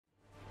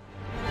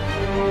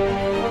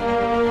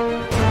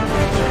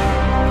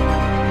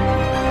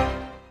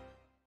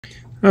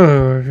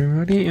Hello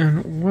everybody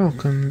and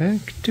welcome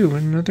back to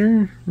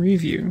another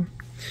review.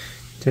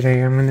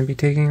 Today I'm going to be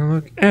taking a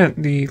look at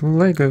the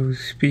LEGO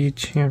Speed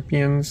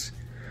Champions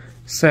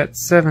Set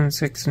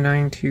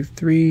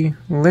 76923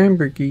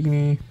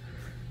 Lamborghini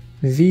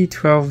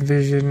V12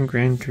 Vision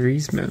Gran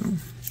Turismo.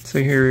 So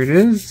here it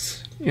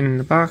is in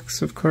the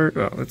box, of course.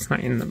 Well, it's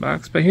not in the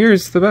box, but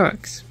here's the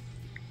box.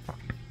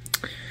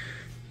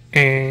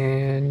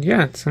 And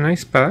yeah, it's a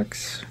nice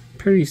box.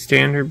 Pretty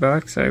standard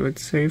box, I would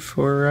say,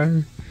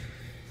 for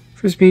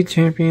Speed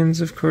Champions.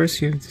 Of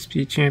course, you have the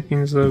Speed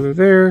Champions logo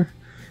there,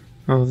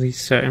 all the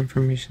set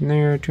information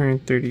there,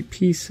 230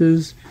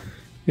 pieces,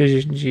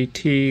 Vision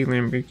GT,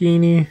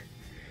 Lamborghini.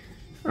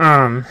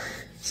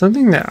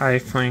 Something that I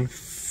find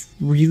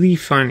really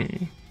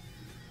funny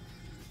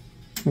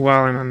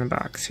while I'm on the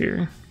box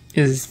here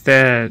is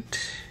that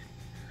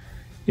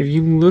if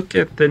you look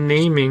at the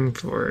naming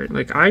for it,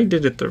 like I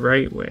did it the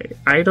right way.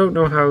 I don't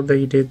know how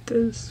they did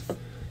this,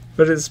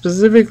 but it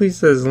specifically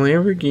says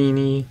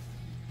Lamborghini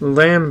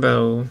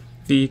Lambo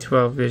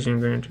V12 Vision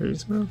Gran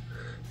Turismo.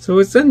 So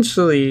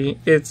essentially,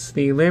 it's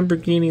the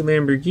Lamborghini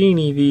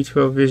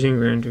V12 Vision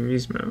Gran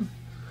Turismo.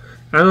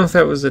 I don't know if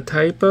that was a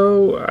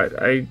typo.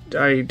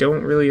 I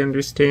don't really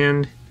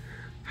understand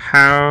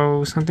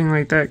how something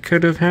like that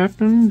could have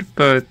happened,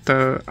 but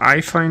I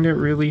find it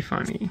really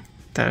funny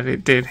that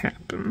it did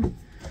happen.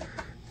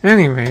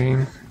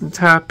 Anyway, the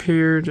top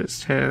here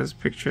just has a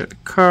picture of the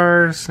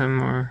car, some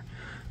more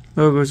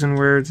logos and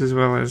words, as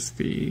well as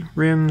the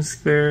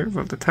rims there,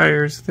 well, the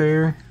tires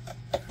there.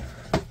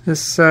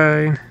 This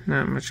side,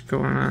 not much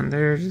going on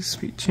there, just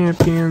Speed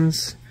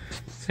Champions.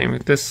 Same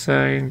with this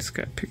side, it's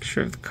got a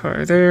picture of the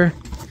car there.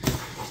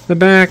 The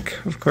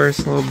back, of course,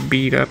 a little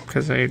beat up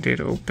because I did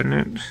open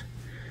it.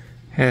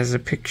 Has a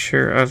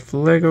picture of the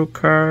Lego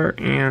car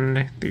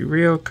and the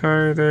real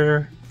car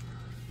there.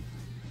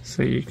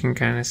 So you can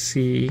kind of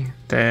see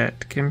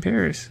that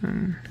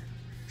comparison.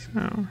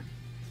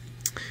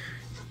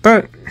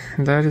 But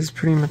that is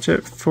pretty much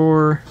it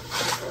for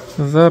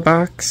the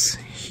box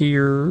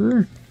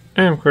here.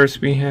 And of course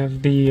we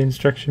have the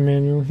instruction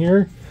manual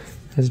here.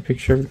 Has a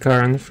picture of the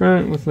car on the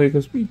front with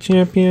LEGO Speed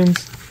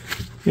Champions.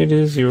 It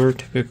is your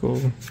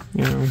typical,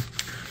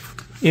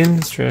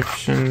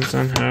 instructions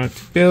on how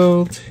to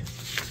build.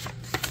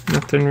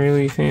 Nothing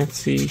really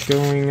fancy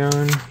going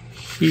on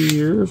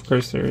here. Of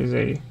course there is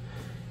a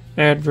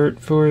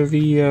advert for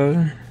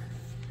the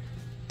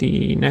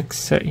next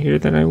set here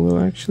that I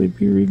will actually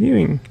be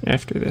reviewing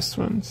after this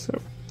one, so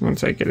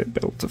once I get it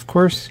built, of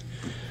course.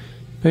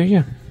 But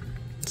yeah,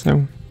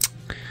 so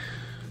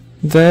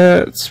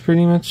that's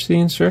pretty much the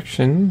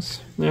instructions.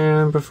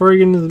 And before I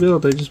get into the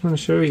build, I just want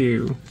to show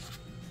you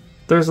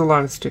there's a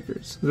lot of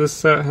stickers. This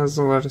set has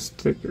a lot of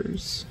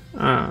stickers.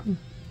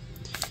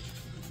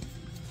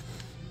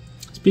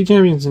 Speed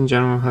Champions in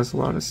general has a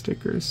lot of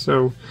stickers,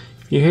 so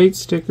if you hate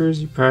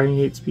stickers, you probably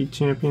hate Speed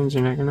Champions,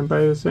 you're not going to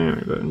buy this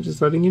anyway, but I'm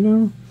just letting you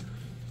know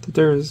that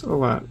there's a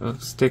lot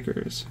of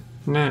stickers.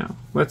 Now,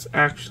 let's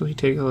actually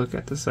take a look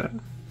at the set.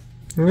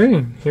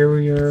 Okay, here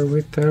we are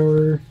with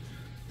our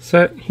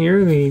set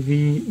here, the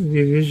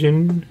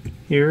Vision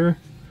here,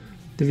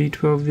 the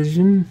V12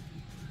 Vision.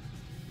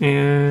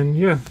 And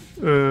yeah,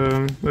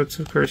 let's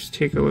of course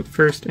take a look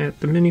first at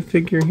the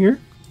minifigure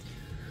here.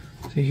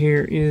 So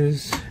here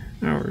is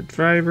our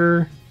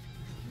driver.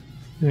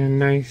 A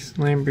nice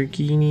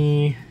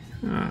Lamborghini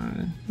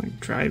like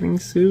driving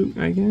suit,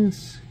 I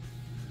guess.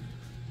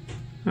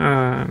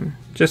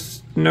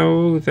 Just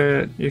know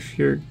that if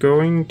you're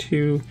going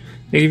to,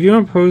 like, if you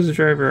want to pose the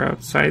driver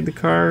outside the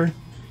car,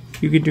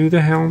 you could do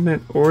the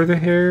helmet or the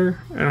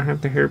hair. I don't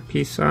have the hair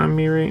piece on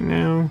me right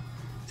now.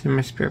 It's in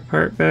my spare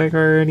part bag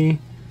already.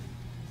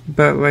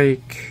 But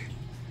like,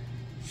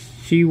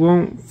 she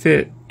won't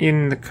fit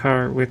in the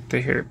car with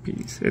the hair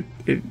piece.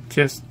 It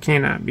just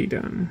cannot be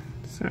done.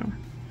 So.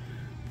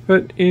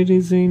 But it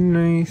is a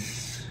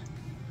nice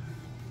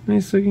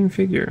looking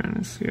figure,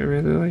 honestly. I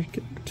really like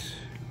it.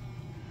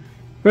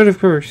 But of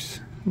course,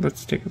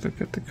 let's take a look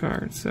at the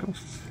car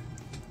itself.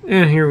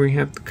 And here we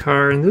have the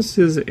car, and this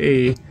is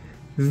a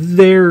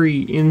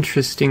very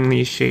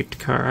interestingly shaped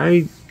car.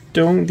 I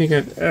don't think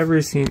I've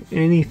ever seen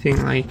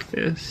anything like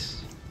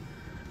this.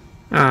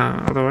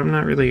 Although I'm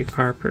not really a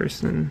car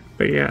person.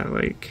 But yeah,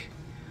 like,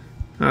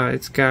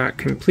 it's got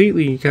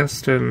completely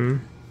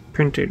custom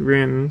printed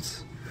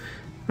rims.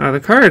 The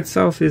car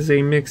itself is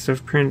a mix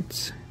of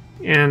prints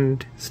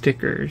and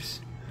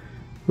stickers,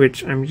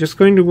 which I'm just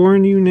going to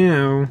warn you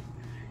now,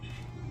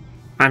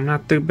 I'm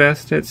not the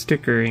best at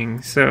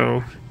stickering,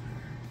 so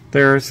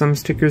there are some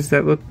stickers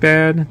that look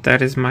bad.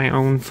 That is my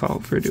own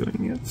fault for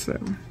doing it, so.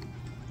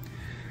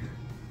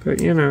 But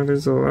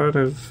there's a lot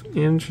of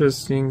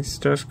interesting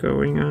stuff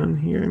going on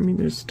here. I mean,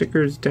 there's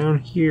stickers down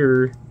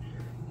here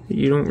that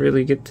you don't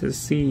really get to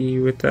see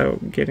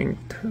without getting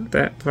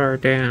that far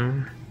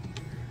down.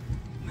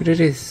 But it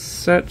is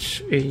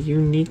such a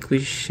uniquely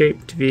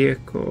shaped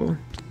vehicle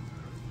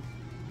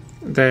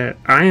that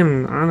I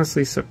am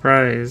honestly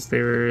surprised they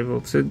were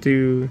able to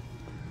do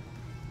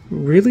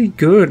really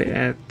good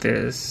at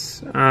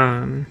this.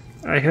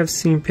 I have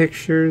seen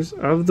pictures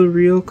of the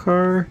real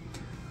car,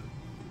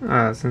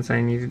 since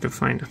I needed to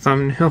find a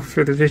thumbnail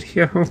for the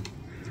video.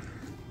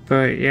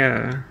 But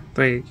yeah,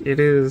 like, it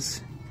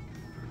is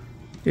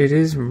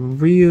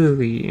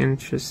really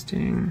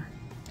interesting.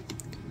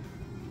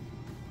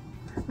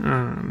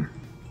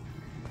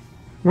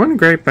 One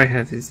gripe I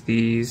have is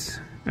these.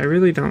 I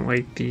really don't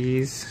like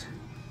these,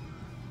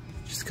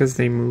 just because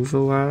they move a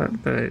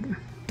lot, but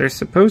they're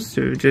supposed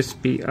to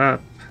just be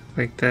up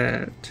like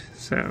that.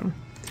 So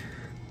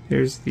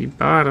there's the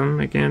bottom,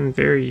 again,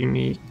 very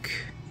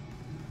unique.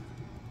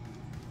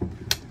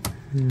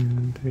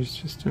 And there's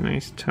just a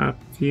nice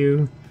top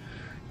view.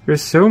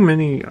 There's so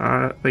many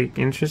like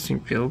interesting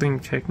building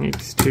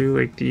techniques too.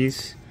 Like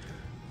these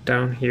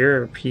down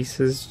here are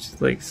pieces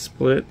just like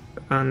split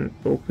on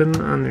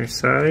open on their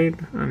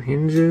side on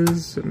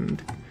hinges,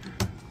 and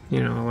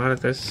you know, a lot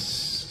of this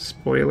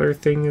spoiler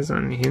thing is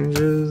on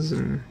hinges,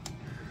 and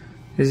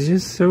it's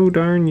just so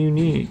darn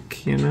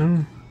unique, you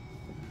know.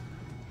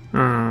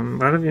 A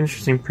lot of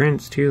interesting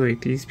prints too,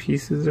 like these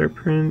pieces are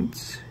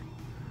prints.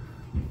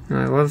 And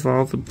I love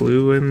all the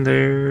blue in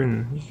there,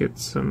 and you get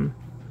some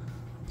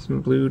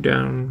blue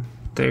down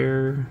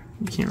there.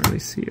 You can't really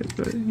see it,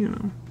 but you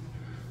know,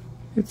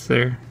 it's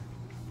there.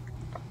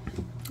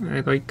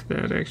 I like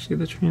that, actually,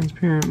 the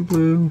transparent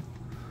blue.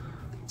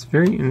 It's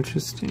very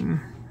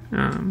interesting.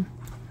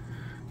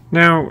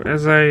 Now,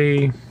 as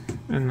I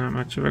am not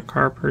much of a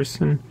car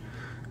person,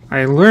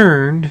 I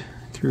learned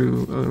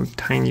through a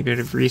tiny bit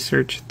of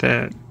research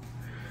that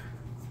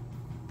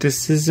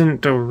this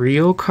isn't a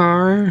real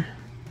car.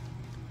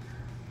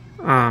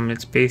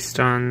 It's based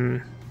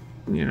on,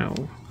 you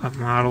know, a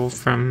model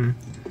from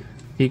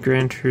the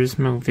Gran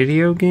Turismo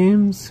video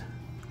games.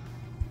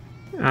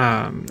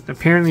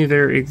 Apparently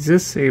there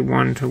exists a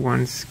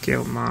 1-to-1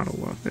 scale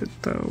model of it,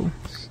 though,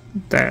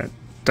 that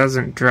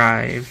doesn't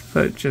drive,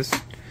 but just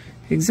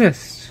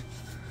exists.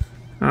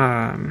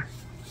 Although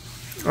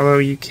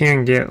you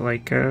can get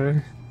like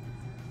a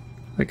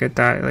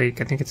die,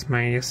 like I think it's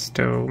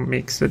Maesto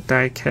makes a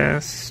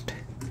die-cast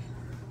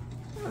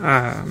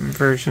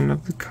version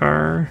of the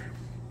car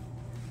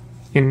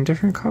in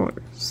different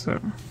colors, so,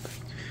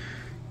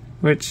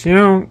 which, you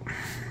know,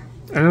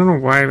 I don't know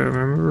why, but I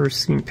remember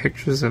seeing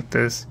pictures of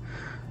this.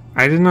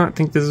 I did not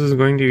think this was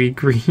going to be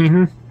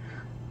green.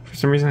 For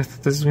some reason I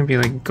thought this was going to be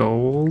like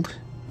gold,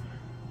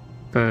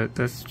 but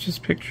that's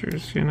just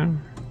pictures, you know.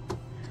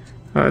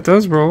 It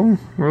does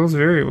rolls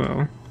very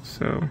well,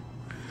 so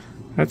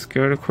that's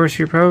good. Of course,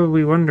 you're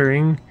probably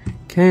wondering,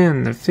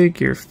 can the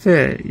figure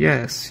fit?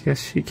 Yes,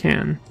 she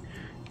can.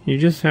 You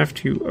just have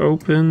to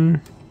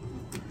open,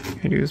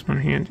 I do this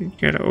one-handed, you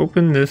gotta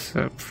open this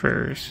up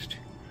first.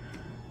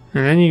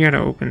 And then you gotta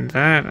open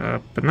that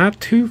up, but not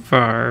too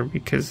far,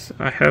 because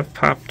I have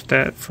popped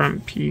that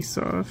front piece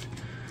off.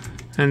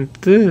 And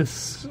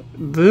this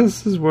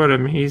is what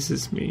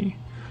amazes me.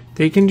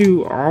 They can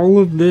do all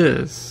of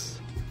this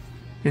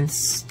and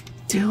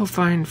still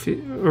find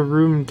a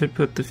room to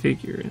put the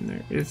figure in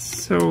there.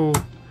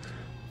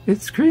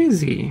 It's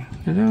crazy,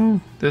 you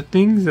know, the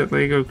things that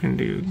Lego can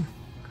do.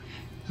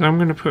 So I'm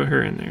gonna put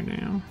her in there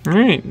now.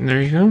 Alright,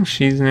 there you go.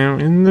 She's now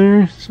in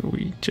there. So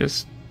we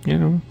just, you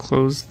know,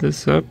 close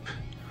this up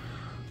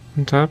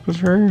on top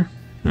of her.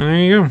 And there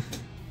you go.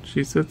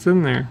 She sits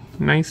in there.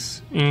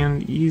 Nice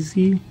and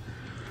easy.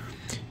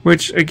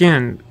 Which,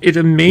 again, it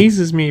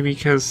amazes me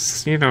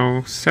because, you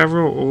know,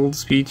 several older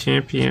Speed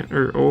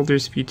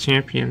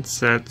Champion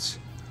sets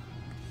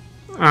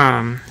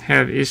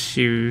have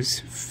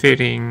issues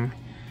fitting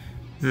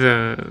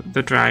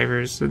the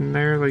drivers in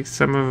there. Like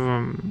some of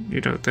them,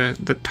 you know,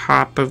 the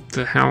top of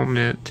the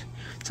helmet.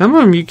 Some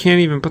of them you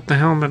can't even put the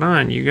helmet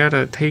on. You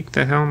gotta take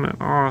the helmet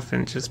off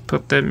and just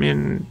put them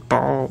in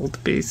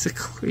bald,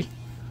 basically.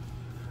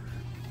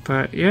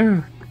 But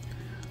yeah,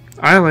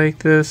 I like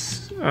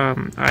this.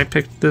 I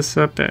picked this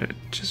up at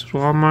just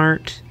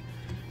Walmart.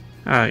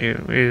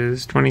 It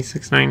is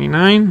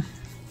 $26.99.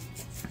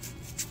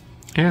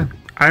 Yeah,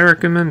 I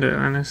recommend it,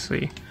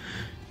 honestly.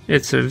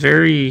 It's a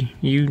very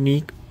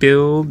unique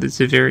build. It's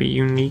a very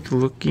unique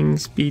looking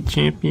Speed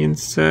Champion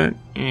set,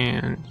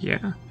 and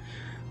yeah,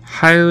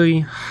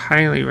 highly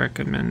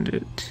recommend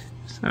it.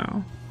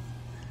 So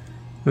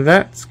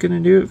that's gonna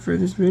do it for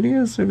this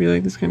video. So if you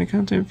like this kind of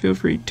content, feel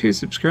free to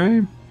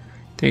subscribe.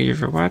 Thank you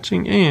for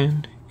watching,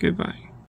 and goodbye.